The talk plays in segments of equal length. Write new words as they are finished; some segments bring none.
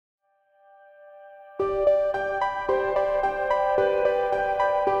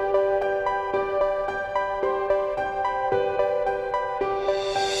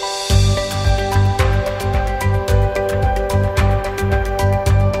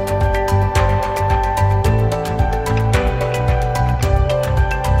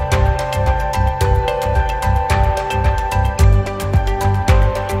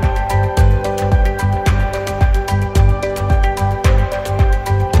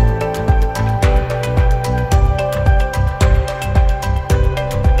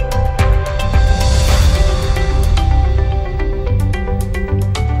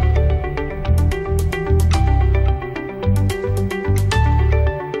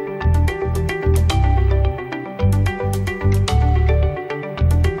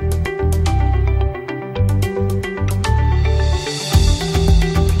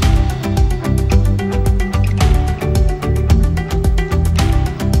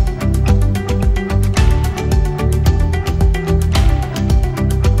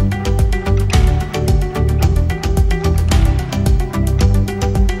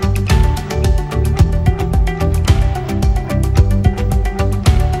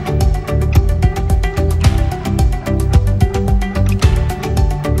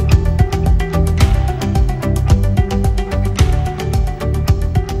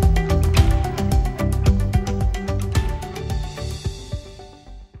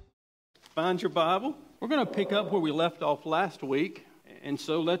find your Bible. We're going to pick up where we left off last week. And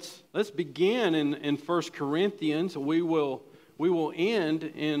so let's begin in 1 Corinthians. We will end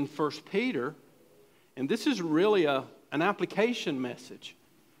in 1 Peter. And this is really an application message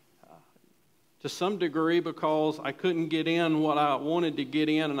to some degree, because I couldn't get in what I wanted to get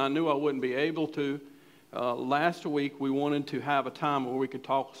in, and I knew I wouldn't be able to. Last week we wanted to have a time where we could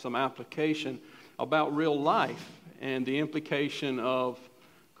talk some application about real life and the implication of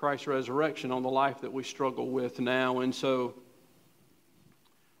Christ's resurrection on the life that we struggle with now. And so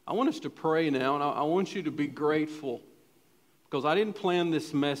I want us to pray now, and I want you to be grateful, because I didn't plan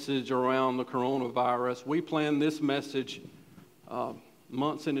this message around the coronavirus. We planned this message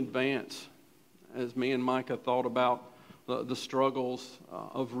months in advance as me and Micah thought about the struggles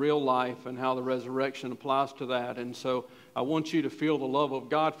of real life and how the resurrection applies to that. And so I want you to feel the love of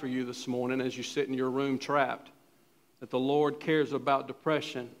God for you this morning as you sit in your room trapped, that the Lord cares about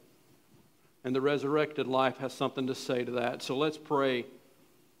depression, and the resurrected life has something to say to that. So let's pray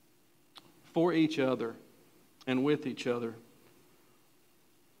for each other and with each other.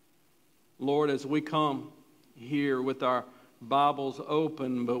 Lord, as we come here with our Bibles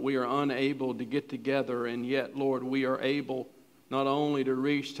open, but we are unable to get together, and yet, Lord, we are able not only to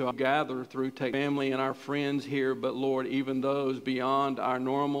reach to gather through family and our friends here, but Lord, even those beyond our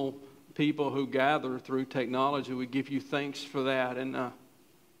normal people who gather through technology. We give you thanks for that. And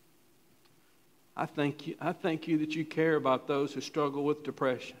I thank you that you care about those who struggle with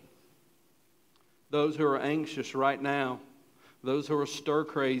depression, those who are anxious right now, those who are stir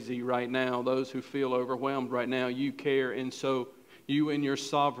crazy right now, those who feel overwhelmed right now. You care, and so you in your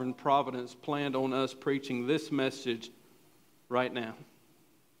sovereign providence planned on us preaching this message right now.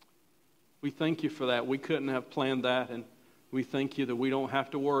 We thank you for that. We couldn't have planned that, and we thank you that we don't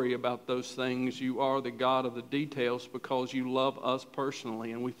have to worry about those things. You are the God of the details because you love us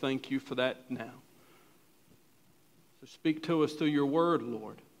personally, and we thank you for that now. So speak to us through your word,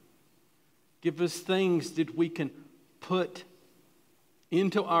 Lord. Give us things that we can put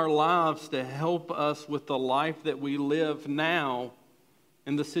into our lives to help us with the life that we live now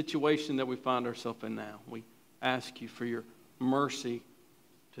and the situation that we find ourselves in now. We ask you for your mercy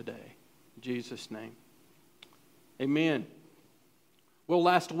today. In Jesus' name. Amen. Well,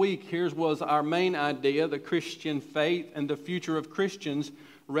 last week, here was our main idea: the Christian faith and the future of Christians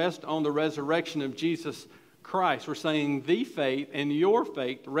rest on the resurrection of Jesus Christ. We're saying the faith and your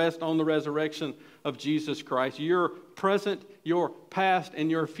faith rest on the resurrection of Jesus Christ. Your present, your past,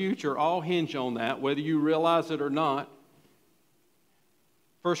 and your future all hinge on that, whether you realize it or not.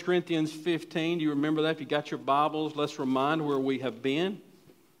 1 Corinthians 15, do you remember that? If you got your Bibles, let's remind where we have been.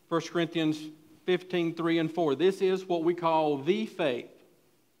 1 Corinthians 15, 3 and 4. This is what we call the faith.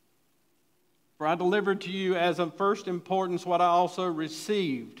 For I delivered to you as of first importance what I also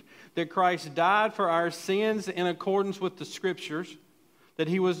received, that Christ died for our sins in accordance with the Scriptures, that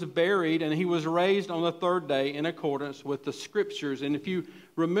he was buried, and he was raised on the third day in accordance with the Scriptures. And if you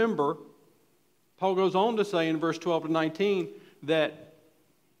remember, Paul goes on to say in verse 12 to 19 that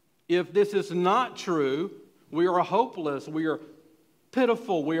if this is not true, we are hopeless, we are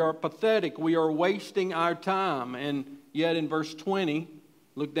pitiful, we are pathetic, we are wasting our time. And yet in verse 20,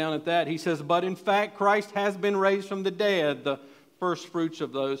 look down at that, he says, but in fact Christ has been raised from the dead, the first fruits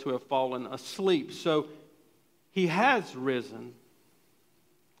of those who have fallen asleep. So he has risen.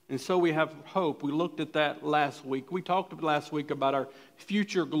 And so we have hope. We looked at that last week. We talked last week about our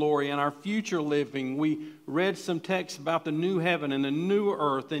future glory and our future living. We read some texts about the new heaven and the new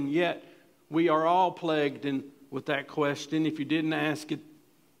earth, and yet we are all plagued with that question. If you didn't ask it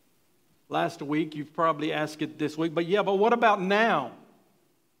last week, you've probably asked it this week. But what about now?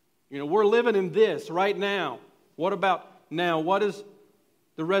 You know, we're living in this right now. What about now? What does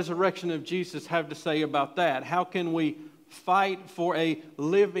the resurrection of Jesus have to say about that? How can we fight for a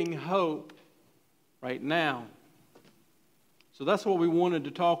living hope right now? So that's what we wanted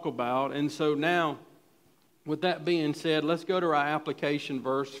to talk about. And so now, with that being said, let's go to our application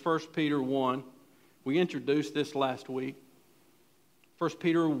verse, 1 Peter 1. We introduced this last week. 1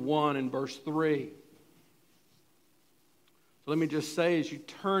 Peter 1 and verse 3. So let me just say, as you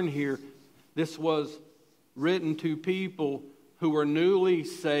turn here, this was written to people who were newly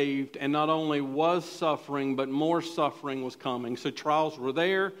saved, and not only was suffering, but more suffering was coming. So trials were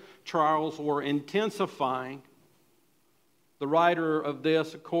there. Trials were intensifying. The writer of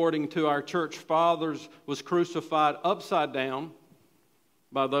this, according to our church fathers, was crucified upside down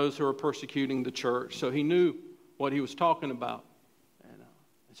by those who are persecuting the church. So he knew what he was talking about.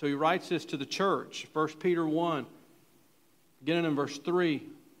 And so he writes this to the church, 1 Peter 1, beginning in verse 3.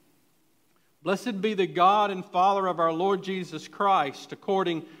 Blessed be the God and Father of our Lord Jesus Christ.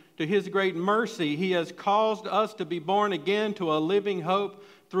 According to His great mercy, He has caused us to be born again to a living hope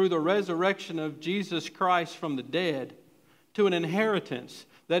through the resurrection of Jesus Christ from the dead, to an inheritance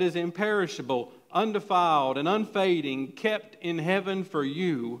that is imperishable, undefiled, and unfading, kept in heaven for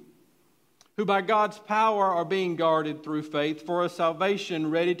you, who by God's power are being guarded through faith for a salvation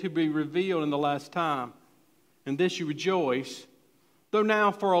ready to be revealed in the last time. In this you rejoice, though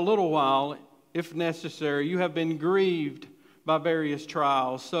now for a little while, if necessary, you have been grieved by various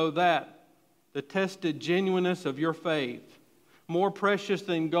trials, so that the tested genuineness of your faith, more precious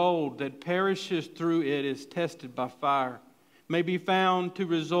than gold that perishes through it, is tested by fire, may be found to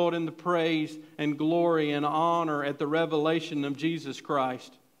result in the praise and glory and honor at the revelation of Jesus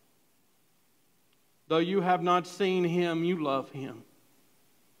Christ. Though you have not seen Him, you love Him.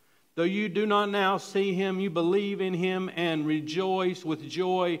 Though you do not now see Him, you believe in Him and rejoice with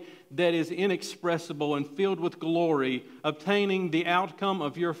joy that is inexpressible and filled with glory, obtaining the outcome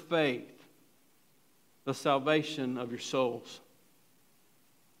of your faith, the salvation of your souls.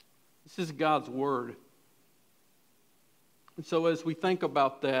 This is God's Word. And so as we think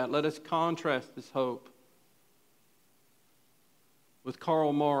about that, let us contrast this hope with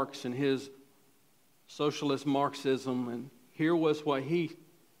Karl Marx and his socialist Marxism, and here was what he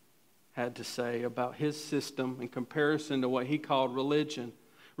had to say about his system in comparison to what he called religion.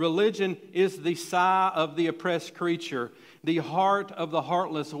 Religion is the sigh of the oppressed creature, the heart of the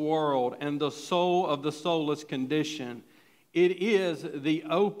heartless world, and the soul of the soulless condition. It is the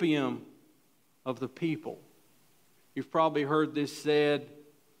opium of the people. You've probably heard this said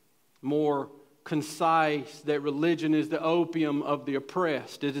more concise, that religion is the opium of the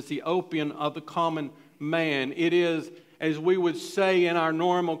oppressed. It is the opium of the common man. It is, as we would say in our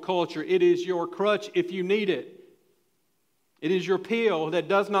normal culture, it is your crutch if you need it. It is your pill that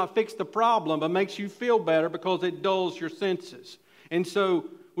does not fix the problem but makes you feel better because it dulls your senses. And so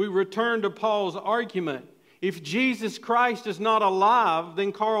we return to Paul's argument. If Jesus Christ is not alive,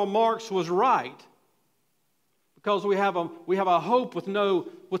 then Karl Marx was right. Because we have a hope with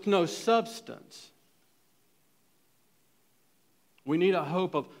no substance. We need a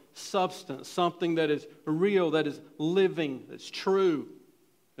hope of substance, something that is real, that is living, that's true,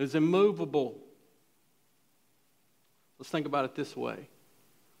 that is immovable. Let's think about it this way.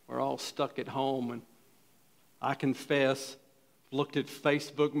 We're all stuck at home, and I confess, looked at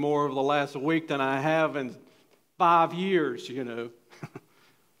Facebook more over the last week than I have in 5 years,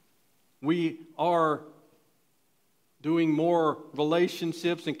 We are doing more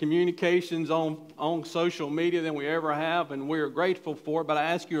relationships and communications on social media than we ever have, and we're grateful for it. But I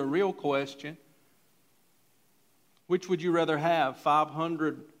ask you a real question. Which would you rather have,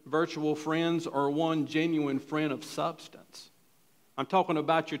 500 virtual friends or one genuine friend of substance? I'm talking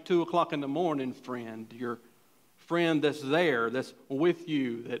about your 2 o'clock in the morning friend, your friend that's there, that's with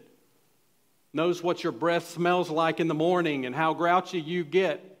you, that knows what your breath smells like in the morning and how grouchy you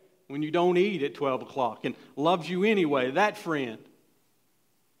get when you don't eat at 12 o'clock and loves you anyway, that friend.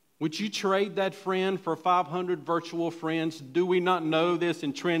 Would you trade that friend for 500 virtual friends? Do we not know this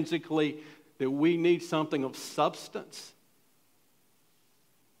intrinsically, that we need something of substance?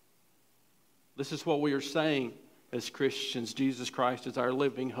 This is what we are saying as Christians. Jesus Christ is our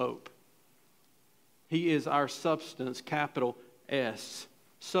living hope. He is our substance, capital S.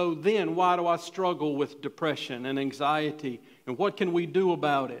 So then, why do I struggle with depression and anxiety? And what can we do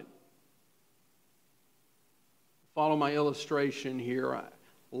about it? Follow my illustration here.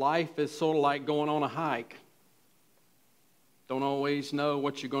 Life is sort of like going on a hike. Don't always know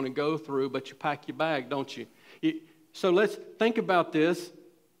what you're going to go through, but you pack your bag, don't you? So let's think about this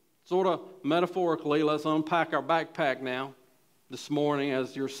sort of metaphorically. Let's unpack our backpack now this morning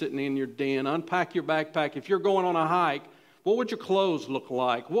as you're sitting in your den. Unpack your backpack. If you're going on a hike, what would your clothes look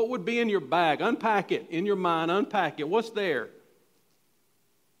like? What would be in your bag? Unpack it in your mind. Unpack it. What's there?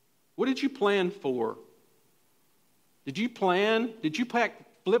 What did you plan for? Did you pack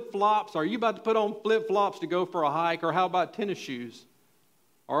flip-flops? Are you about to put on flip-flops to go for a hike? Or how about tennis shoes?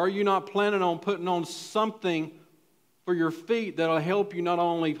 Or are you not planning on putting on something for your feet that will help you not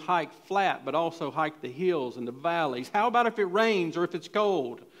only hike flat, but also hike the hills and the valleys? How about if it rains or if it's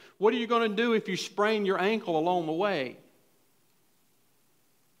cold? What are you going to do if you sprain your ankle along the way?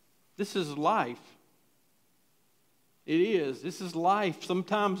 This is life. It is. This is life.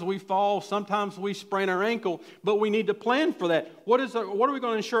 Sometimes we fall. Sometimes we sprain our ankle. But we need to plan for that. What are we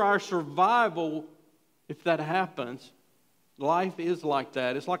going to ensure our survival if that happens? Life is like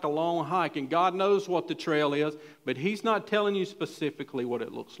that. It's like a long hike. And God knows what the trail is. But He's not telling you specifically what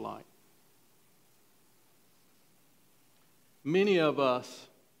it looks like. Many of us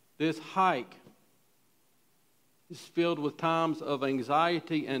This hike is filled with times of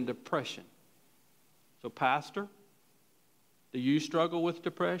anxiety and depression. So, Pastor, do you struggle with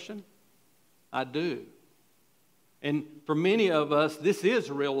depression? I do. And for many of us, this is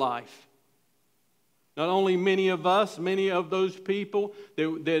real life. Not only many of us, many of those people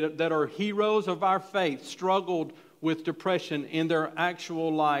that are heroes of our faith struggled with depression in their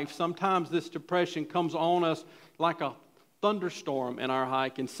actual life. Sometimes this depression comes on us like a thunderstorm in our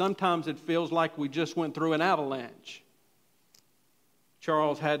hike, and sometimes it feels like we just went through an avalanche.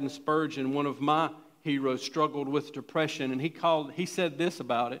 Charles Haddon Spurgeon, one of my heroes, struggled with depression, and he said this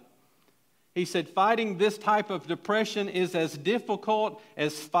about it. He said, fighting this type of depression is as difficult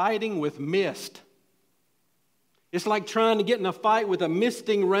as fighting with mist. It's like trying to get in a fight with a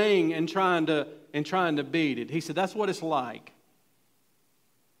misting rain and trying to beat it. He said, that's what it's like.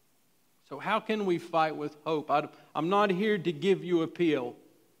 So how can we fight with hope? I'm not here to give you a pill.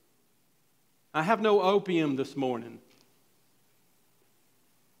 I have no opium this morning.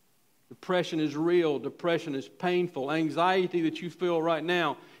 Depression is real. Depression is painful. Anxiety that you feel right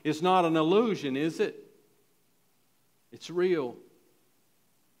now is not an illusion, is it? It's real.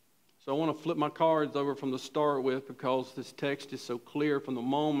 So I want to flip my cards over from the start with, because this text is so clear. From the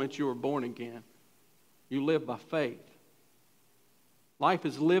moment you were born again, you live by faith. Life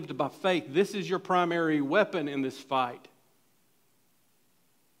is lived by faith. This is your primary weapon in this fight.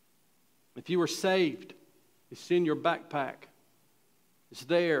 If you were saved, it's in your backpack. It's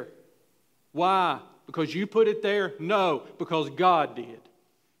there. Why? Because you put it there? No, because God did.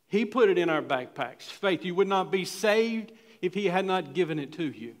 He put it in our backpacks. Faith. You would not be saved if He had not given it to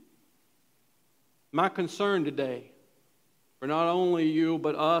you. My concern today, for not only you,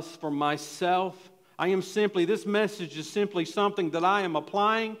 but us, for myself, this message is simply something that I am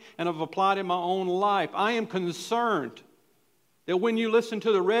applying and have applied in my own life. I am concerned that when you listen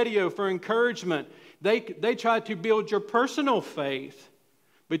to the radio for encouragement, they try to build your personal faith,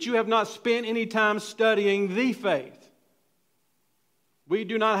 but you have not spent any time studying the faith. We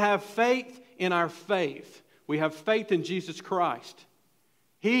do not have faith in our faith. We have faith in Jesus Christ.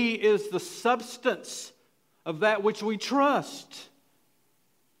 He is the substance of that which we trust.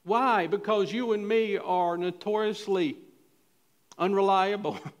 Why? Because you and me are notoriously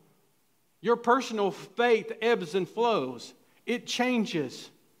unreliable. Your personal faith ebbs and flows. It changes.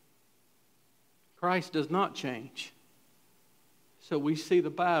 Christ does not change. So we see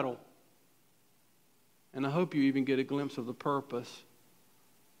the battle. And I hope you even get a glimpse of the purpose.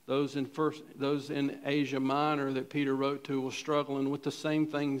 Those in Asia Minor that Peter wrote to were struggling with the same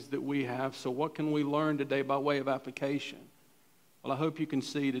things that we have. So what can we learn today by way of application? Well, I hope you can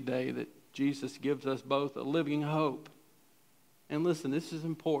see today that Jesus gives us both a living hope. And listen, this is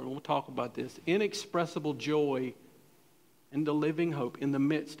important. We'll talk about this. Inexpressible joy and the living hope in the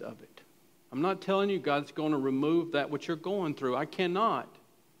midst of it. I'm not telling you God's going to remove that which you're going through. I cannot.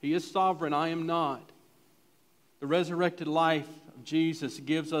 He is sovereign. I am not. The resurrected life of Jesus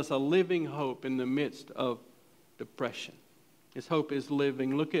gives us a living hope in the midst of depression. His hope is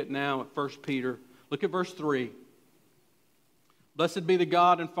living. Look at now at 1 Peter. Look at verse 3. Blessed be the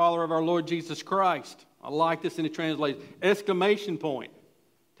God and Father of our Lord Jesus Christ. I like this in the translation. Exclamation point.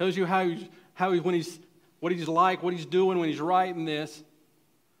 Tells you what he's like, what he's doing when he's writing this.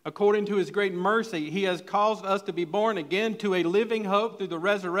 According to His great mercy, He has caused us to be born again to a living hope through the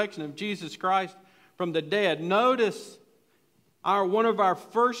resurrection of Jesus Christ from the dead. Notice one of our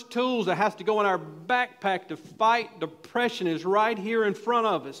first tools that has to go in our backpack to fight depression is right here in front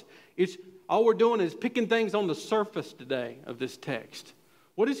of us. All we're doing is picking things on the surface today of this text.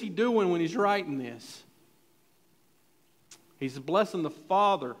 What is he doing when he's writing this? He's blessing the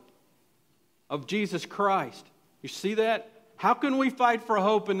Father of Jesus Christ. You see that? How can we fight for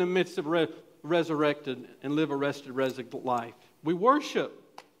hope in the midst of resurrected and live a resurrected life? We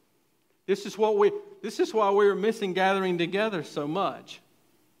worship. This is why we're missing gathering together so much.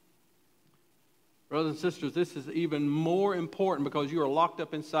 Brothers and sisters, this is even more important because you are locked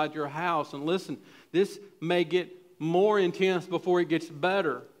up inside your house. And listen, this may get more intense before it gets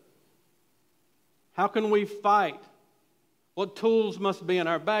better. How can we fight? What tools must be in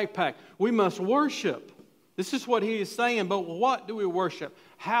our backpack? We must worship. This is what he is saying, but what do we worship?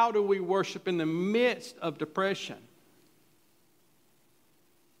 How do we worship in the midst of depression?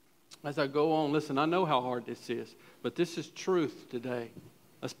 As I go on, listen, I know how hard this is, but this is truth today.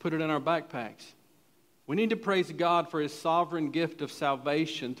 Let's put it in our backpacks. We need to praise God for His sovereign gift of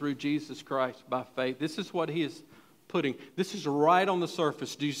salvation through Jesus Christ by faith. This is what He is putting. This is right on the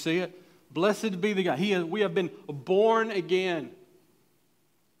surface. Do you see it? Blessed be the God. We have been born again.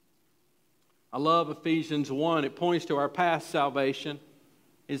 I love Ephesians 1. It points to our past salvation.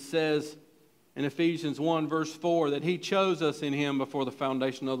 it says in Ephesians 1 verse 4 that He chose us in Him before the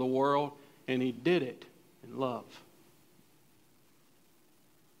foundation of the world, and He did it in love.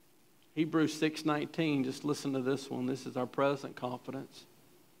 Hebrews 6:19, just listen to this one. This is our present confidence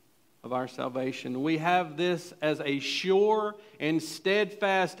of our salvation. We have this as a sure and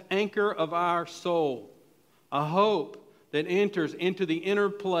steadfast anchor of our soul, a hope that enters into the inner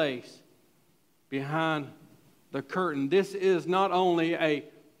place behind the curtain. This is not only a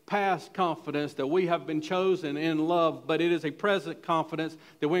past confidence that we have been chosen in love, but it is a present confidence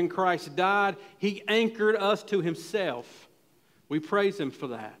that when Christ died, He anchored us to Himself. We praise Him for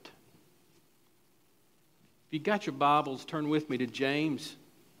that. If you got your Bibles, turn with me to James.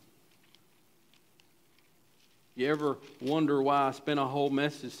 You ever wonder why I spent a whole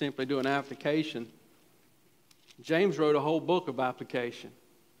message simply doing application? James wrote a whole book of application.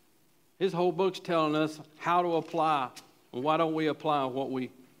 His whole book's telling us how to apply, and why don't we apply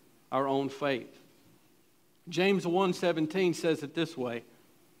our own faith. James 1:17 says it this way: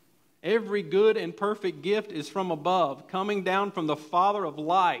 every good and perfect gift is from above, coming down from the Father of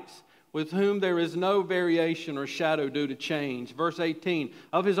lights, with whom there is no variation or shadow due to change. Verse 18,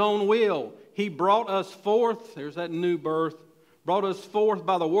 of His own will, He brought us forth, there's that new birth, brought us forth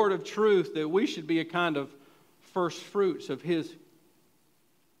by the word of truth, that we should be a kind of first fruits of His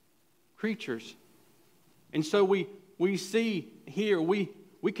creatures. And so we see here, we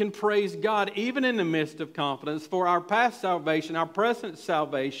can praise God even in the midst of confidence for our past salvation, our present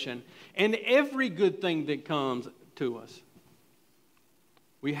salvation, and every good thing that comes to us.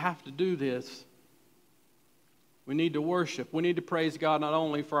 We have to do this. We need to worship. We need to praise God not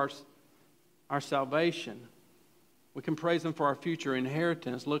only for our salvation. We can praise Him for our future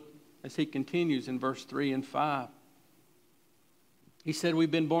inheritance. Look as he continues in verse 3 and 5. He said we've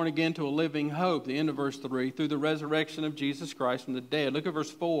been born again to a living hope, the end of verse 3, through the resurrection of Jesus Christ from the dead. Look at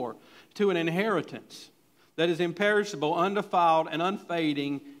verse 4. To an inheritance that is imperishable, undefiled, and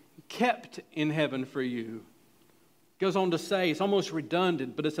unfading, kept in heaven for you. Goes on to say, it's almost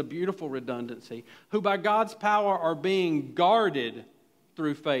redundant, but it's a beautiful redundancy. Who by God's power are being guarded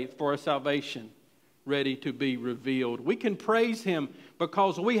through faith for a salvation ready to be revealed. We can praise Him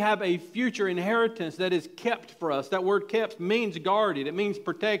because we have a future inheritance that is kept for us. That word kept means guarded. It means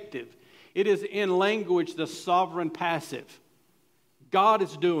protective. It is in language the sovereign passive. God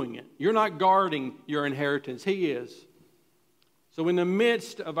is doing it. You're not guarding your inheritance. He is. So in the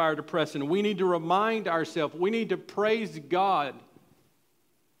midst of our depression, we need to remind ourselves, we need to praise God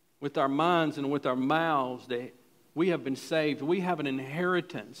with our minds and with our mouths that we have been saved. We have an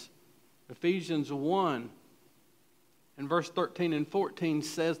inheritance. Ephesians 1 and verse 13 and 14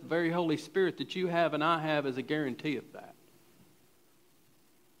 says the very Holy Spirit that you have and I have is a guarantee of that.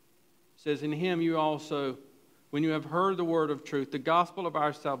 It says, in Him you also, when you have heard the word of truth, the gospel of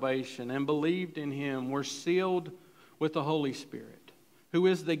our salvation, and believed in Him, were sealed with the Holy Spirit, who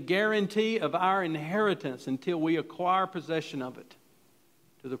is the guarantee of our inheritance until we acquire possession of it,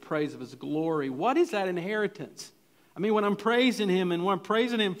 to the praise of His glory. What is that inheritance? I mean, when I'm praising Him and when I'm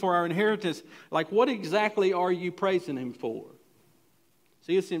praising Him for our inheritance, like what exactly are you praising Him for?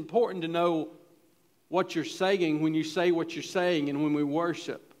 See, it's important to know what you're saying when you say what you're saying and when we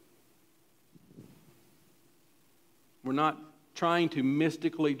worship. We're not trying to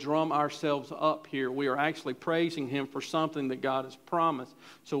mystically drum ourselves up here. We are actually praising Him for something that God has promised.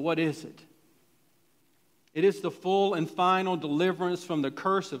 So what is it? It is the full and final deliverance from the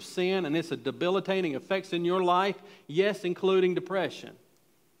curse of sin and its debilitating effects in your life, yes, including depression.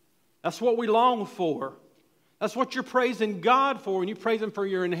 That's what we long for. That's what you're praising God for when you praise Him for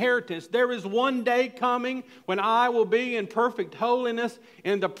your inheritance. There is one day coming when I will be in perfect holiness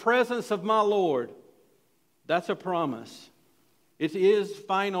in the presence of my Lord. That's a promise. It is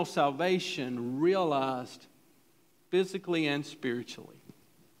final salvation realized physically and spiritually.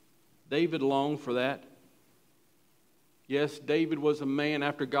 David longed for that. Yes, David was a man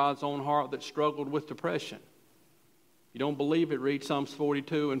after God's own heart that struggled with depression. You don't believe it, read Psalms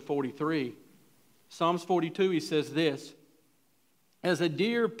 42 and 43. Psalms 42, he says this, as a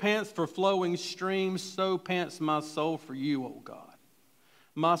deer pants for flowing streams, so pants my soul for you, O God.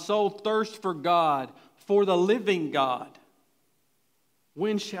 My soul thirsts for God, for the living God.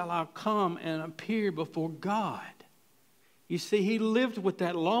 When shall I come and appear before God? You see, he lived with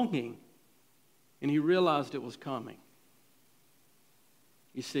that longing, and he realized it was coming.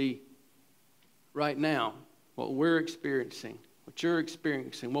 You see, right now, what we're experiencing, what you're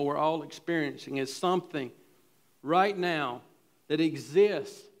experiencing, what we're all experiencing is something right now that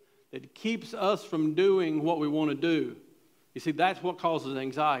exists that keeps us from doing what we want to do. You see, that's what causes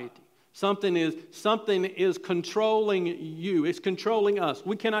anxiety. Something is controlling you. It's controlling us.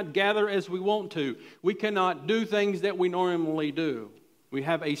 We cannot gather as we want to. We cannot do things that we normally do. We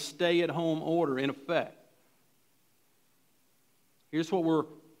have a stay-at-home order in effect. Here's what we're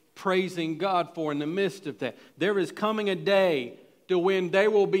praising God for in the midst of that. There is coming a day to when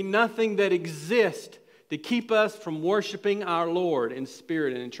there will be nothing that exists to keep us from worshiping our Lord in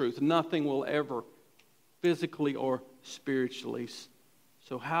spirit and in truth. Nothing will ever, physically or spiritually.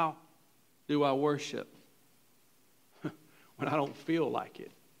 So how do I worship when I don't feel like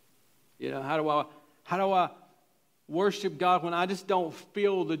it? You know, how do I worship God when I just don't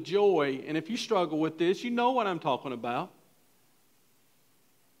feel the joy? And if you struggle with this, you know what I'm talking about.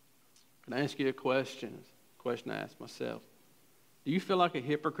 Can I ask you a question? It's a question I ask myself. Do you feel like a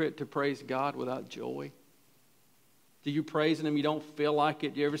hypocrite to praise God without joy? Do you praise Him and you don't feel like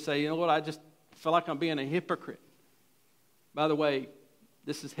it? Do you ever say, you know what, I just feel like I'm being a hypocrite? By the way,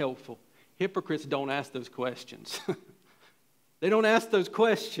 this is helpful. Hypocrites don't ask those questions. They don't ask those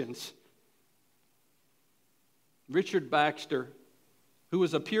questions. Richard Baxter, who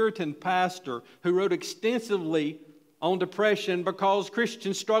was a Puritan pastor who wrote extensively on depression because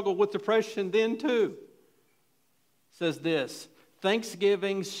Christians struggle with depression then too, says this: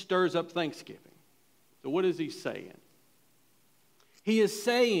 Thanksgiving stirs up Thanksgiving. So what is he saying? He is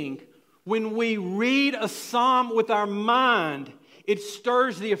saying when we read a psalm with our mind, it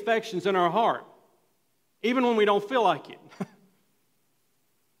stirs the affections in our heart, even when we don't feel like it.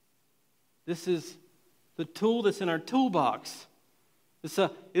 This is the tool that's in our toolbox. It's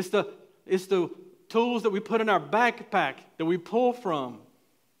the tools that we put in our backpack that we pull from.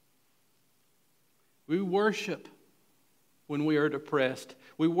 We worship when we are depressed.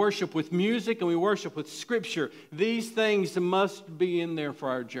 We worship with music and we worship with Scripture. These things must be in there for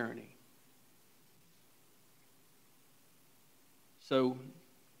our journey. So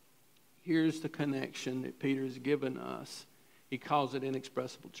here's the connection that Peter has given us. He calls it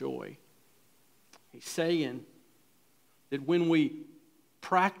inexpressible joy. He's saying that when we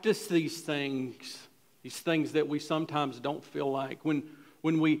practice these things that we sometimes don't feel like, when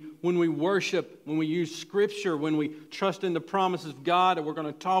we worship, when we use Scripture, when we trust in the promises of God that we're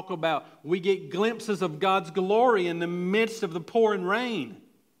going to talk about, we get glimpses of God's glory in the midst of the pouring rain.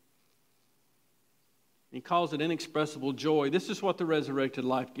 He calls it inexpressible joy. This is what the resurrected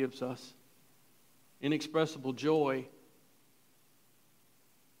life gives us. Inexpressible joy.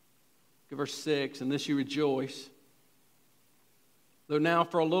 Verse 6, "In this you rejoice, though now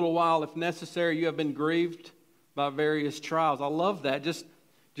for a little while, if necessary, you have been grieved by various trials." I love that.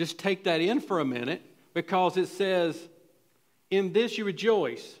 Just take that in for a minute, because it says, "In this you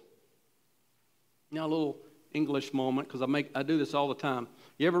rejoice." Now a little English moment, because I do this all the time.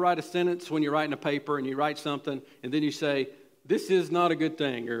 You ever write a sentence when you're writing a paper and you write something and then you say, "This is not a good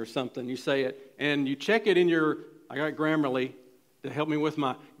thing," or something. You say it and you check it in I got Grammarly to help me with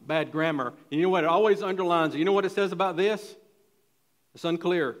my bad grammar. And you know what? It always underlines it. You know what it says about this? It's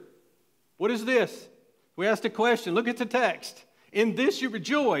unclear. What is this? We asked a question. Look at the text. "In this you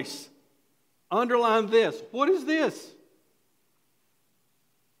rejoice." Underline this. What is this?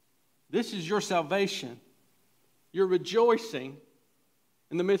 This is your salvation. You're rejoicing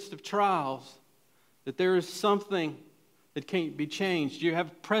in the midst of trials that there is something that can't be changed. You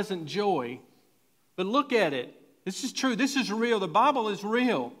have present joy. But look at it. This is true. This is real. The Bible is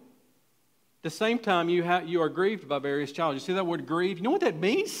real. At the same time, you are grieved by various trials. You see that word grieve? You know what that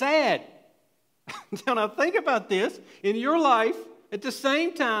means? Sad. Now think about this. In your life, at the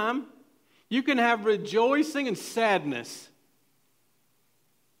same time, you can have rejoicing and sadness.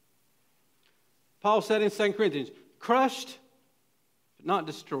 Paul said in 2 Corinthians, crushed, but not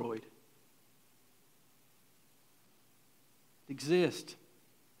destroyed. Exist.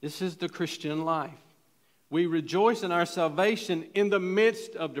 This is the Christian life. We rejoice in our salvation in the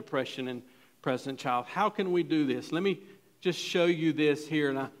midst of depression and present trial. How can we do this? Let me just show you this here,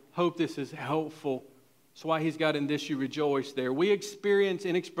 and I hope this is helpful. That's why he's got "in this you rejoice" there. We experience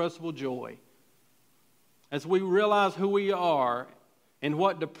inexpressible joy as we realize who we are and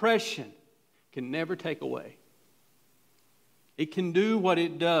what depression can never take away. It can do what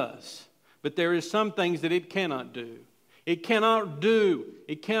it does, but there is some things that it cannot do. It cannot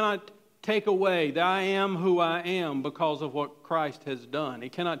take away that I am who I am because of what Christ has done.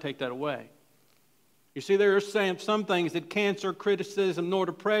 It cannot take that away. You see, there are some things that cancer, criticism, nor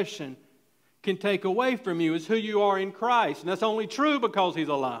depression can take away from you. Is who you are in Christ. And that's only true because He's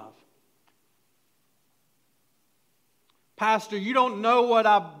alive. Pastor, you don't know what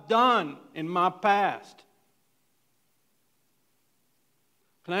I've done in my past.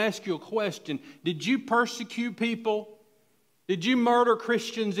 Can I ask you a question? Did you persecute people? Did you murder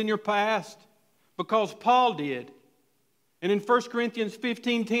Christians in your past? Because Paul did. And in 1 Corinthians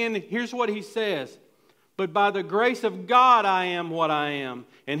 15:10, here's what he says. But by the grace of God I am what I am,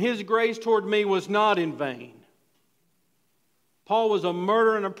 and His grace toward me was not in vain. Paul was a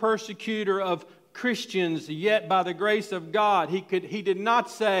murderer and a persecutor of Christians, yet by the grace of God, he did not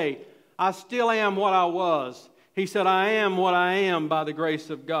say, I still am what I was. He said, I am what I am by the grace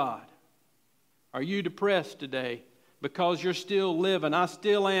of God. Are you depressed today because you're still living? I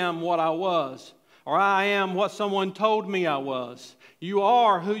still am what I was. Or I am what someone told me I was. You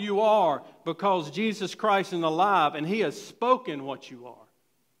are who you are because Jesus Christ is alive and He has spoken what you are.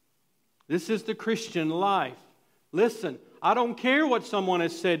 This is the Christian life. Listen, I don't care what someone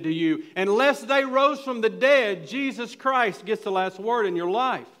has said to you. Unless they rose from the dead, Jesus Christ gets the last word in your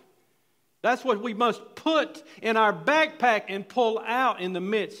life. That's what we must put in our backpack and pull out in the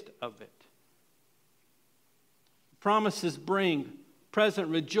midst of it. Promises bring present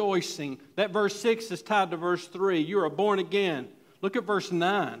rejoicing. That verse 6 is tied to verse 3. You are born again. Look at verse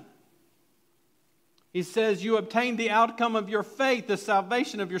 9. He says, you obtained the outcome of your faith, the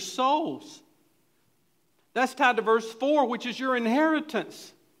salvation of your souls. That's tied to verse 4, which is your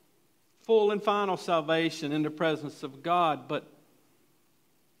inheritance. Full and final salvation in the presence of God. But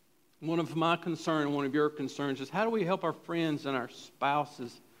one of my concerns, one of your concerns is how do we help our friends and our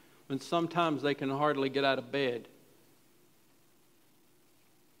spouses when sometimes they can hardly get out of bed?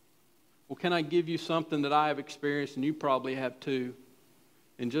 Well, can I give you something that I have experienced and you probably have too?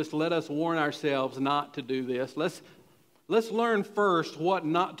 And just let us warn ourselves not to do this. Let's learn first what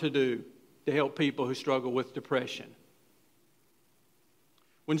not to do to help people who struggle with depression.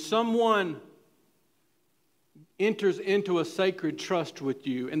 When someone enters into a sacred trust with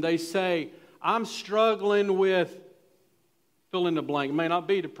you and they say, I'm struggling with fill in the blank. It may not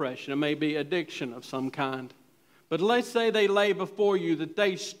be depression. It may be addiction of some kind. But let's say they lay before you that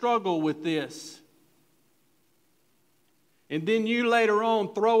they struggle with this. And then you later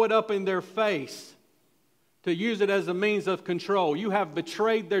on throw it up in their face to use it as a means of control. You have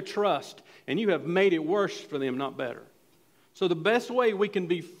betrayed their trust and you have made it worse for them, not better. So the best way we can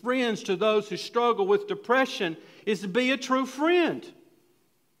be friends to those who struggle with depression is to be a true friend.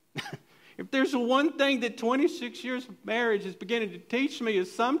 If there's one thing that 26 years of marriage is beginning to teach me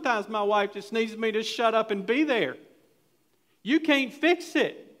is sometimes my wife just needs me to shut up and be there. You can't fix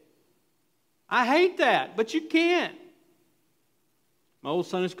it. I hate that, but you can't. My old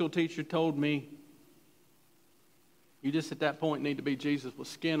Sunday school teacher told me, you just at that point need to be Jesus with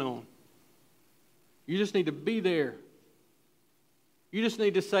skin on. You just need to be there. You just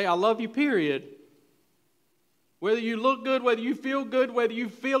need to say, I love you, period. Whether you look good, whether you feel good, whether you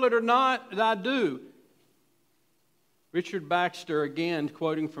feel it or not, I do. Richard Baxter, again,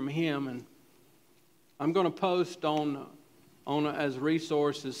 quoting from him, and I'm going to post on as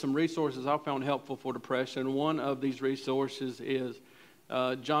resources, some resources I found helpful for depression. One of these resources is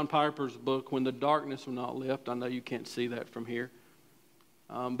John Piper's book, When the Darkness Will Not Lift. I know you can't see that from here,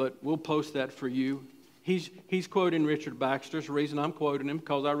 but we'll post that for you. He's quoting Richard Baxter. The reason I'm quoting him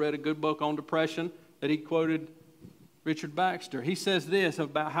because I read a good book on depression that he quoted Richard Baxter. He says this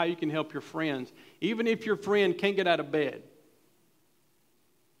about how you can help your friends. Even if your friend can't get out of bed,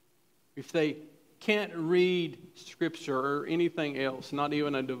 if they can't read Scripture or anything else, not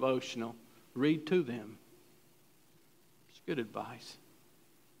even a devotional, read to them. It's good advice.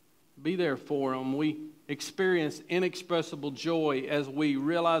 Be there for them. We experience inexpressible joy as we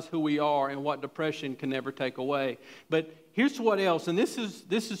realize who we are and what depression can never take away. But here's what else, and this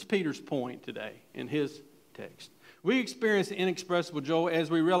is Peter's point today in his text. We experience inexpressible joy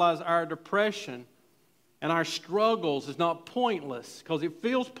as we realize our depression and our struggles is not pointless, because it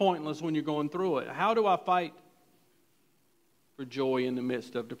feels pointless when you're going through it. How do I fight for joy in the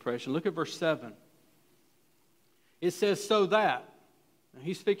midst of depression? Look at verse 7. It says, so that. Now,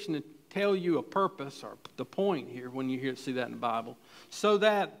 he's fixing to tell you a purpose or the point here when you see that in the Bible. So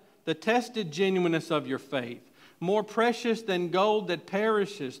that the tested genuineness of your faith, more precious than gold that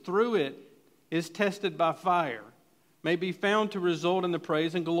perishes, through it is tested by fire, may be found to result in the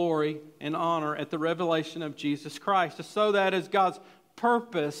praise and glory and honor at the revelation of Jesus Christ. So that is God's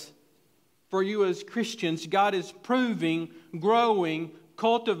purpose for you as Christians. God is proving, growing,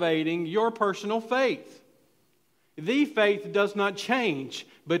 cultivating your personal faith. The faith does not change,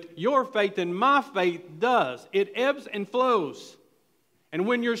 but your faith and my faith does. It ebbs and flows. And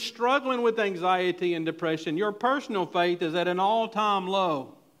when you're struggling with anxiety and depression, your personal faith is at an all-time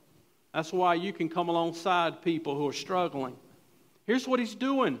low. That's why you can come alongside people who are struggling. Here's what He's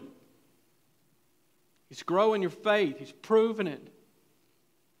doing. He's growing your faith. He's proving it.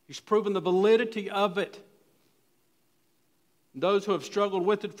 He's proving the validity of it. Those who have struggled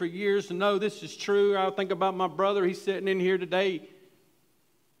with it for years know this is true. I think about my brother. He's sitting in here today. He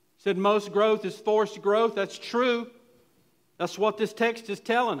said most growth is forced growth. That's true. That's what this text is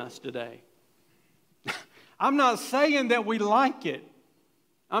telling us today. I'm not saying that we like it.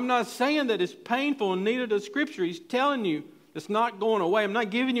 I'm not saying that it's painful, and neither does Scripture. He's telling you it's not going away. I'm not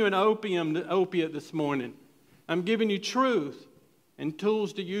giving you an opiate this morning. I'm giving you truth and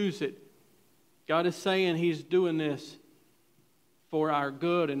tools to use it. God is saying He's doing this for our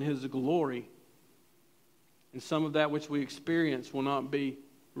good and His glory. And some of that which we experience will not be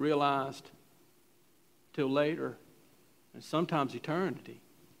realized till later, and sometimes eternity.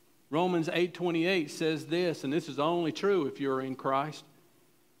 Romans 8:28 says this, and this is only true if you're in Christ.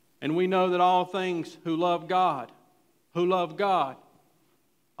 And we know that all things who love God,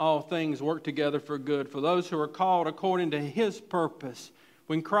 all things work together for good, for those who are called according to His purpose.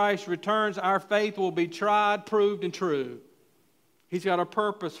 When Christ returns, our faith will be tried, proved, and true. He's got a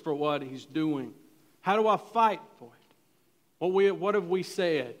purpose for what He's doing. How do I fight for it? What have we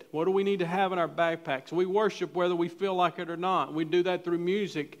said? What do we need to have in our backpacks? We worship whether we feel like it or not. We do that through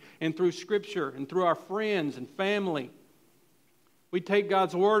music and through Scripture and through our friends and family. We take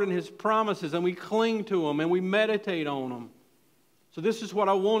God's Word and His promises and we cling to them and we meditate on them. So this is what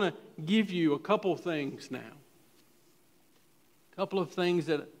I want to give you, a couple of things now. A couple of things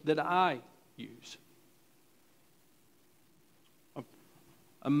that I use.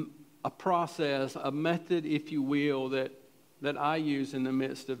 A process, a method, if you will, that I use in the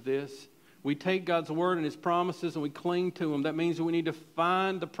midst of this. We take God's Word and His promises and we cling to them. That means that we need to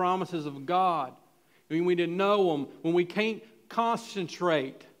find the promises of God. We need to know them. When we can't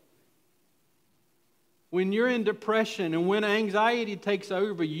concentrate, when you're in depression and when anxiety takes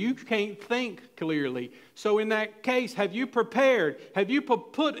over, you can't think clearly. So in that case, have you prepared? Have you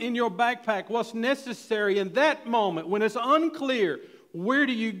put in your backpack what's necessary in that moment when it's unclear? Where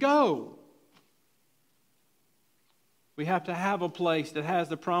do you go? We have to have a place that has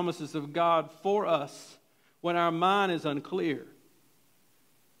the promises of God for us when our mind is unclear.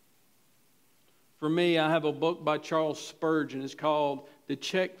 For me, I have a book by Charles Spurgeon. It's called The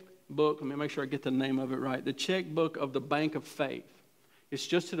Checkbook. Let me make sure I get the name of it right. The Checkbook of the Bank of Faith. It's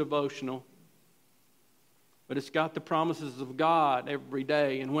just a devotional, but it's got the promises of God every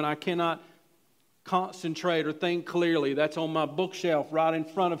day. And when I cannot concentrate or think clearly, that's on my bookshelf right in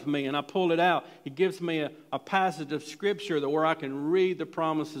front of me, and I pull it out. It gives me a passage of Scripture where I can read the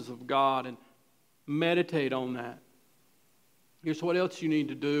promises of God and meditate on that. Here's what else you need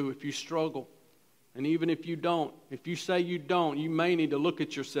to do if you struggle. And even if you don't, if you say you don't, you may need to look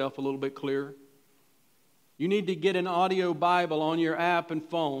at yourself a little bit clearer. You need to get an audio Bible on your app and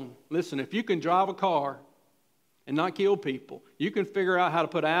phone. Listen, if you can drive a car and not kill people, you can figure out how to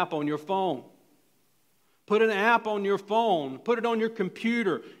put an app on your phone. Put an app on your phone. Put it on your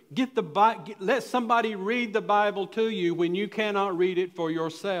computer. Let somebody read the Bible to you when you cannot read it for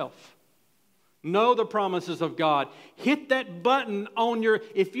yourself. Know the promises of God. Hit that button on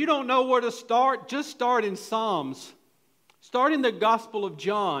if you don't know where to start, just start in Psalms. Start in the Gospel of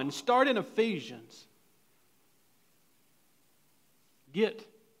John. Start in Ephesians. Get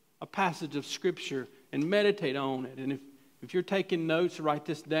a passage of Scripture and meditate on it. And if you're taking notes, write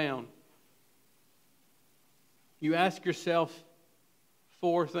this down. You ask yourself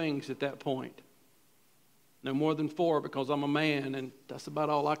 4 things at that point. No more than 4 because I'm a man and that's about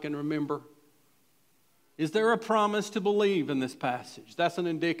all I can remember. Is there a promise to believe in this passage? That's an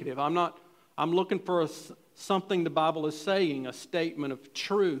indicative. I'm looking for something the Bible is saying, a statement of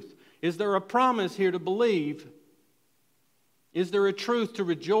truth. Is there a promise here to believe? Is there a truth to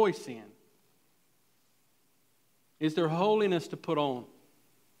rejoice in? Is there holiness to put on?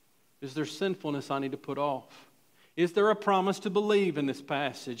 Is there sinfulness I need to put off? Is there a promise to believe in this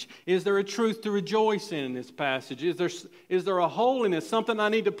passage? Is there a truth to rejoice in this passage? Is there a holiness, something I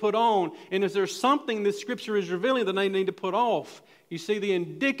need to put on? And is there something this Scripture is revealing that I need to put off? You see, the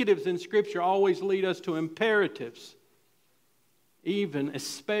indicatives in Scripture always lead us to imperatives,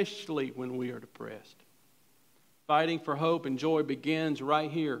 especially when we are depressed. Fighting for hope and joy begins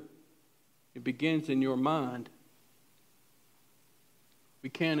right here. It begins in your mind. We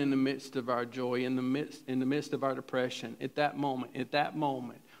can, in the midst of our joy, in the midst of our depression, at that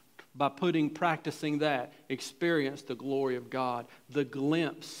moment, by practicing that, experience the glory of God, the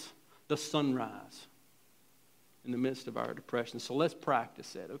glimpse, the sunrise in the midst of our depression. So let's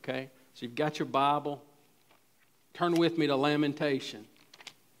practice it, okay? So you've got your Bible. Turn with me to Lamentation.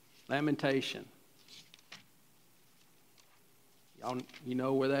 Lamentation. Y'all, you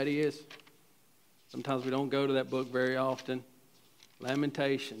know where that is? Sometimes we don't go to that book very often.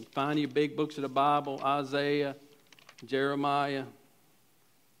 Lamentation. Find your big books of the Bible, Isaiah, Jeremiah,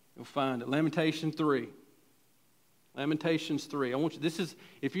 you'll find it. Lamentations 3. Lamentations 3. I want you,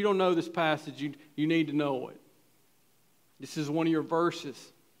 if you don't know this passage, you need to know it. This is one of your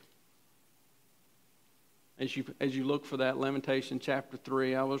verses. As you look for that, Lamentations chapter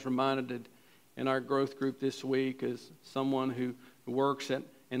 3, I was reminded in our growth group this week as someone who works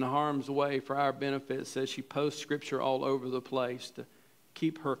in harm's way for our benefit, says she posts scripture all over the place to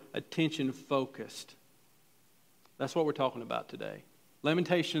keep her attention focused. That's what we're talking about today.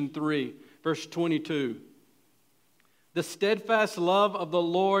 Lamentation 3, verse 22. The steadfast love of the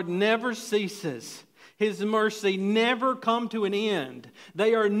Lord never ceases. His mercy never come to an end.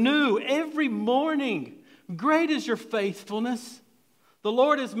 They are new every morning. Great is your faithfulness. The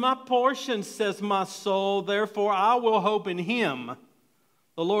Lord is my portion, says my soul. Therefore I will hope in him.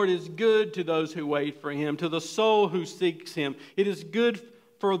 The Lord is good to those who wait for him, to the soul who seeks him. It is good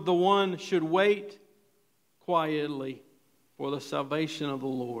for the one should wait quietly for the salvation of the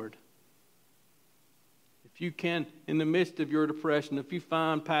Lord. If you can, in the midst of your depression, if you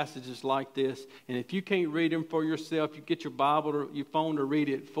find passages like this, and if you can't read them for yourself, you get your Bible or your phone to read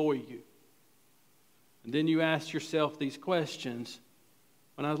it for you. And then you ask yourself these questions.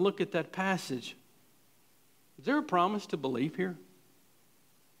 When I look at that passage, is there a promise to believe here?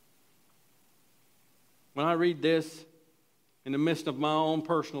 When I read this, in the midst of my own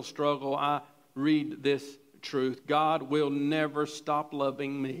personal struggle, I read this truth. God will never stop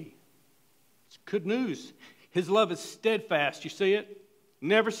loving me. It's good news. His love is steadfast. You see it?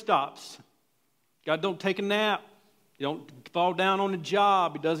 Never stops. God don't take a nap. You don't fall down on the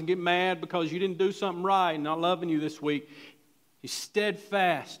job. He doesn't get mad because you didn't do something right and not loving you this week. He's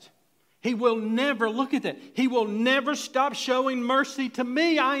steadfast. He will never, look at that, he will never stop showing mercy to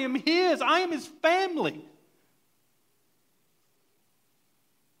me. I am his. I am his family.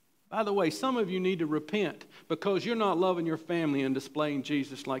 By the way, some of you need to repent because you're not loving your family and displaying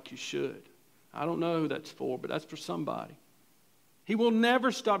Jesus like you should. I don't know who that's for, but that's for somebody. He will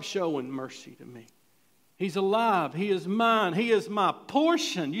never stop showing mercy to me. He's alive. He is mine. He is my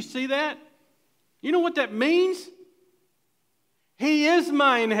portion. You see that? You know what that means? He is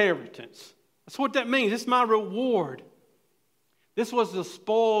my inheritance. That's what that means. It's my reward. This was the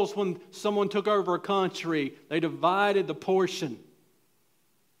spoils when someone took over a country. They divided the portion.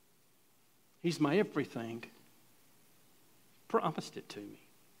 He's my everything. Promised it to me.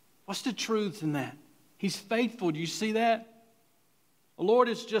 What's the truth in that? He's faithful. Do you see that? The Lord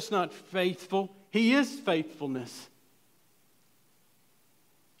is just not faithful. He is faithfulness.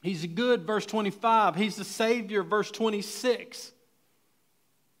 He's good, verse 25. He's the Savior, verse 26.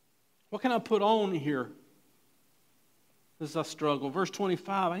 What can I put on here as I struggle? Verse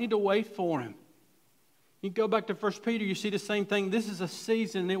 25, I need to wait for him. You go back to 1 Peter, you see the same thing. This is a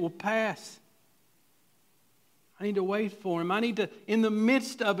season, it will pass. I need to wait for him. I need to, in the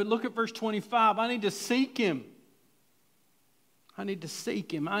midst of it, look at verse 25. I need to seek him. I need to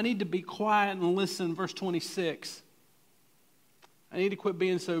seek him. I need to be quiet and listen. Verse 26. I need to quit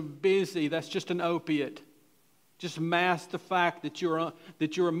being so busy. That's just an opiate. Just mask the fact that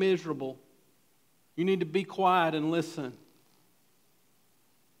you're miserable. You need to be quiet and listen. Is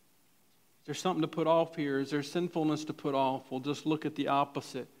there something to put off here? Is there sinfulness to put off? Well, just look at the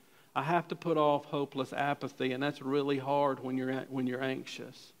opposite. I have to put off hopeless apathy, and that's really hard when you're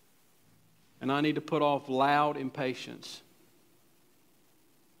anxious. And I need to put off loud impatience.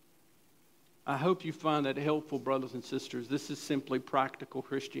 I hope you find that helpful, brothers and sisters. This is simply practical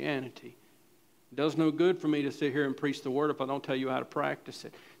Christianity. It does no good for me to sit here and preach the word if I don't tell you how to practice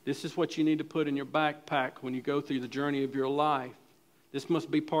it. This is what you need to put in your backpack when you go through the journey of your life. This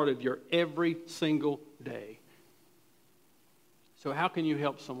must be part of your every single day. So how can you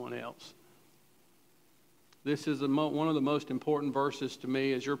help someone else? This is one of the most important verses to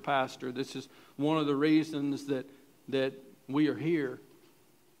me as your pastor. This is one of the reasons that we are here.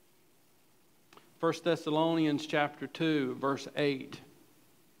 1 Thessalonians chapter 2, verse 8.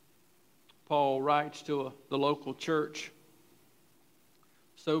 Paul writes to the local church,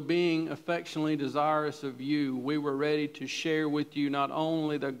 "So being affectionately desirous of you, we were ready to share with you not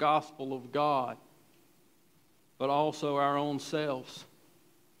only the gospel of God, but also our own selves,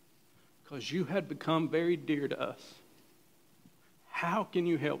 because you had become very dear to us." How can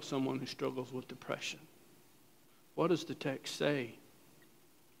you help someone who struggles with depression? What does the text say?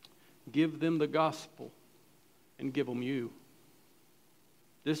 Give them the gospel and give them you.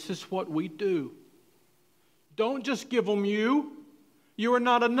 This is what we do. Don't just give them you. You are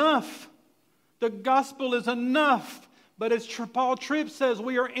not enough. The gospel is enough. But as Paul Tripp says,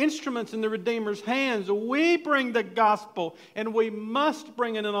 we are instruments in the Redeemer's hands. We bring the gospel, and we must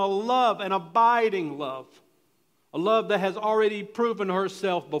bring it in a love, an abiding love. A love that has already proven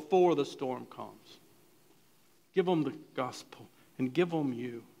herself before the storm comes. Give them the gospel and give them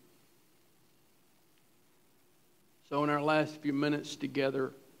you. So in our last few minutes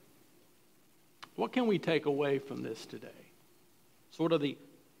together, what can we take away from this today? Sort of the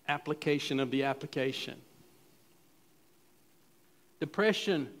application of the application.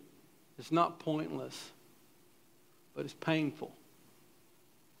 Depression is not pointless, but it's painful.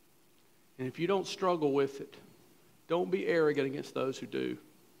 And if you don't struggle with it, don't be arrogant against those who do.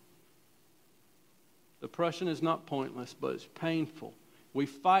 Depression is not pointless, but it's painful. We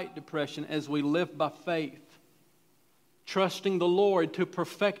fight depression as we live by faith, trusting the Lord to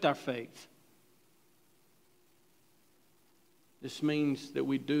perfect our faith. This means that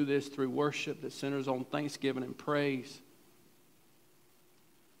we do this through worship that centers on thanksgiving and praise.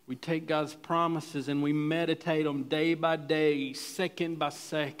 We take God's promises and we meditate on day by day, second by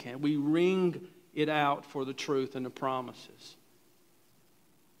second. We wring it out for the truth and the promises.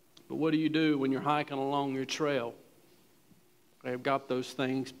 But what do you do when you're hiking along your trail? I've got those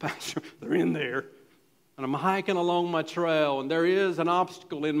things, Pastor, they're in there. And I'm hiking along my trail, and there is an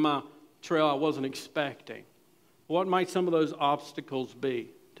obstacle in my trail I wasn't expecting. What might some of those obstacles be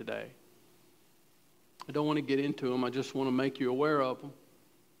today? I don't want to get into them. I just want to make you aware of them.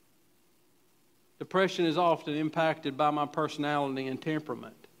 Depression is often impacted by my personality and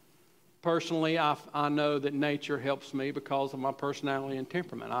temperament. Personally, I know that nature helps me because of my personality and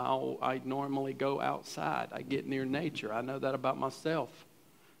temperament. I normally go outside. I get near nature. I know that about myself.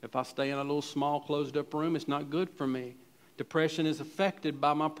 If I stay in a little small closed-up room, it's not good for me. Depression is affected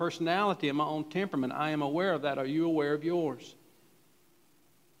by my personality and my own temperament. I am aware of that. Are you aware of yours?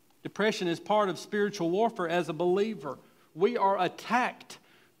 Depression is part of spiritual warfare as a believer. We are attacked.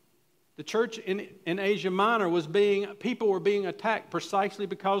 The church in Asia Minor people were being attacked precisely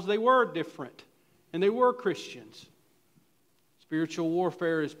because they were different and they were Christians. Spiritual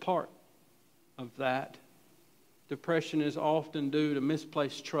warfare is part of that. Depression is often due to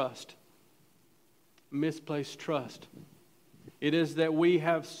misplaced trust. Misplaced trust. It is that we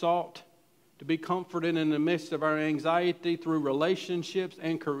have sought to be comforted in the midst of our anxiety through relationships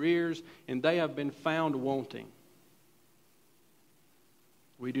and careers, and they have been found wanting.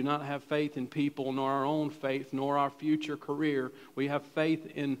 We do not have faith in people, nor our own faith, nor our future career. We have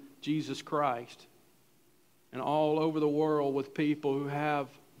faith in Jesus Christ. And all over the world with people who have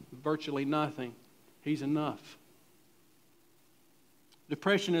virtually nothing, He's enough.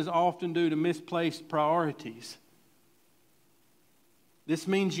 Depression is often due to misplaced priorities. This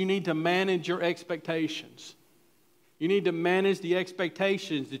means you need to manage your expectations. You need to manage the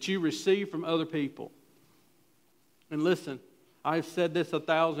expectations that you receive from other people. And listen, I've said this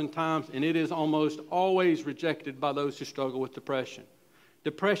 1,000 times, and it is almost always rejected by those who struggle with depression.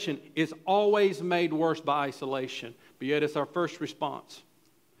 Depression is always made worse by isolation, but yet it's our first response.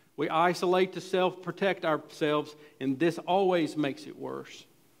 We isolate to self-protect ourselves, and this always makes it worse.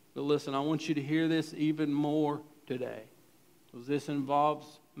 But listen, I want you to hear this even more today, because this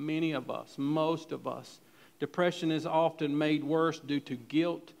involves many of us, most of us. Depression is often made worse due to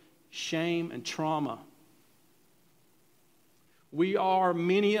guilt, shame, and trauma. We are,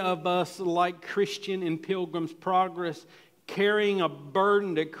 many of us, like Christian in Pilgrim's Progress, carrying a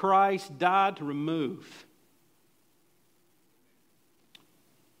burden that Christ died to remove.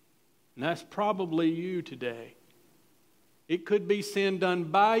 And that's probably you today. It could be sin done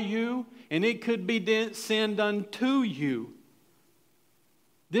by you, and it could be sin done to you.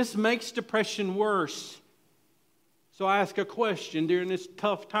 This makes depression worse. So I ask a question during this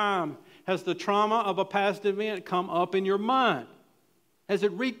tough time. Has the trauma of a past event come up in your mind? Has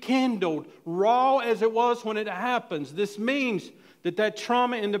it rekindled, raw as it was when it happens? This means that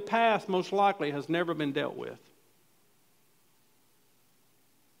trauma in the past most likely has never been dealt with.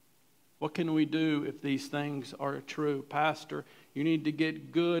 What can we do if these things are true? Pastor, you need to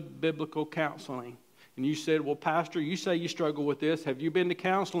get good biblical counseling. And you said, well, Pastor, you say you struggle with this. Have you been to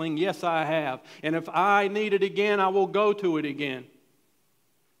counseling? Yes, I have. And if I need it again, I will go to it again.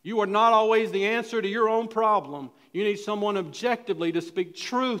 You are not always the answer to your own problem. You need someone objectively to speak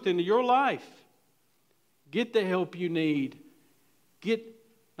truth into your life. Get the help you need. Get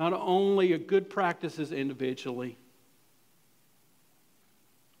not only good practices individually.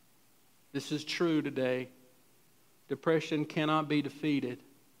 This is true today. Depression cannot be defeated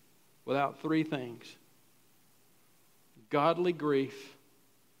without three things: godly grief.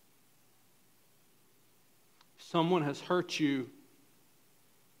 If someone has hurt you,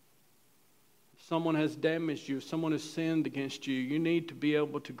 if someone has damaged you, if someone has sinned against you, you need to be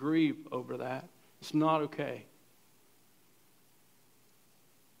able to grieve over that. It's not okay.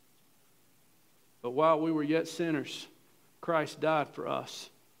 But while we were yet sinners, Christ died for us.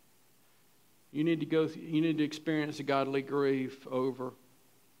 You need to experience a godly grief over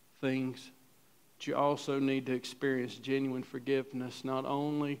things. But you also need to experience genuine forgiveness, not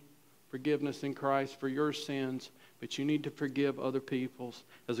only forgiveness in Christ for your sins, but you need to forgive other people's.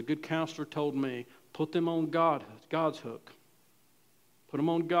 As a good counselor told me, put them on God's hook. Put them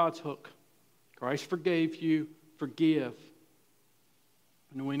on God's hook. Christ forgave you, forgive.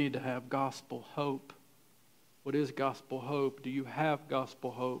 And we need to have gospel hope. What is gospel hope? Do you have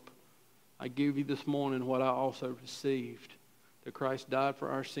gospel hope? I give you this morning what I also received. That Christ died for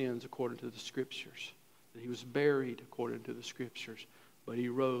our sins according to the Scriptures. That He was buried according to the Scriptures. But He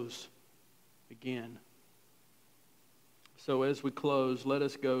rose again. So as we close, let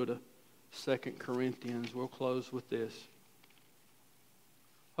us go to 2 Corinthians. We'll close with this.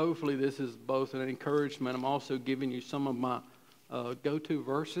 Hopefully this is both an encouragement. I'm also giving you some of my go-to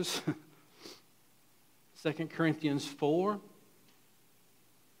verses. 2 Corinthians 4.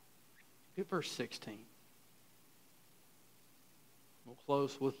 Get verse 16. We'll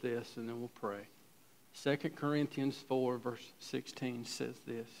close with this and then we'll pray. 2 Corinthians 4 verse 16 says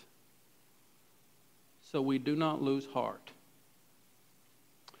this. So we do not lose heart.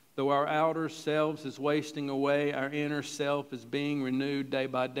 Though our outer selves is wasting away, our inner self is being renewed day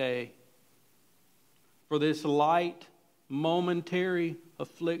by day. For this light, momentary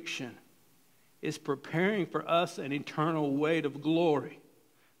affliction is preparing for us an eternal weight of glory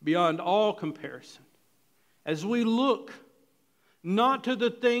beyond all comparison. As we look not to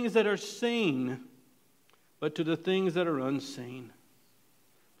the things that are seen, but to the things that are unseen.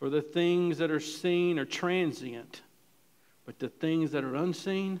 For the things that are seen are transient, but the things that are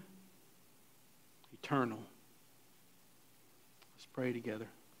unseen, eternal. Let's pray together.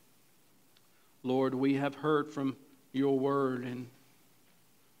 Lord, we have heard from your word, and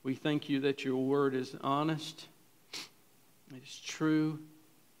we thank you that your word is honest, it is true,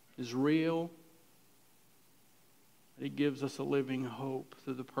 it is real. It gives us a living hope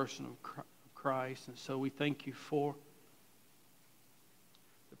through the person of Christ. And so we thank you for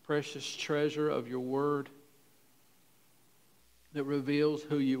the precious treasure of your word that reveals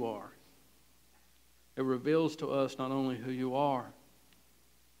who you are. It reveals to us not only who you are,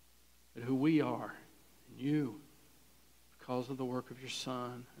 but who we are in you because of the work of your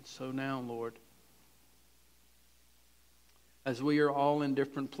Son. And so now, Lord, as we are all in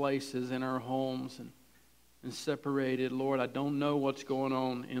different places in our homes and separated, Lord, I don't know what's going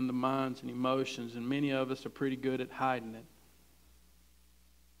on in the minds and emotions, and many of us are pretty good at hiding it.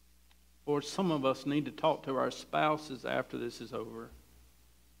 Lord, some of us need to talk to our spouses after this is over.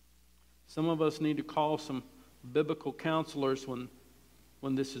 Some of us need to call some biblical counselors when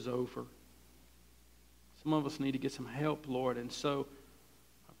this is over. Some of us need to get some help, Lord, and so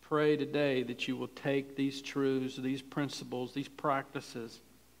I pray today that you will take these truths, these principles, these practices,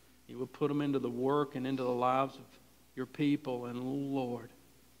 you will put them into the work and into the lives of your people. And Lord,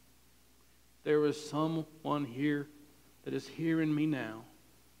 there is someone here that is hearing me now,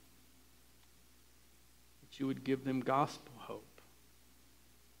 that you would give them gospel hope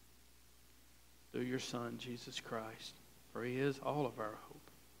through your Son, Jesus Christ. For He is all of our hope.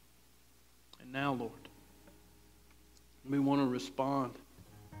 And now, Lord, we want to respond.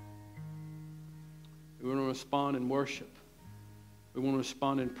 We want to respond in worship. We want to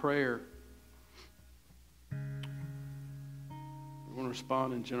respond in prayer. We want to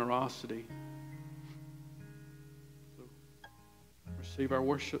respond in generosity. So receive our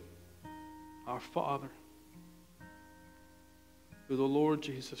worship, our Father, through the Lord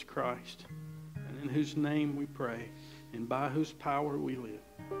Jesus Christ, and in whose name we pray, and by whose power we live.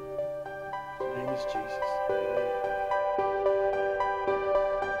 His name is Jesus. Amen.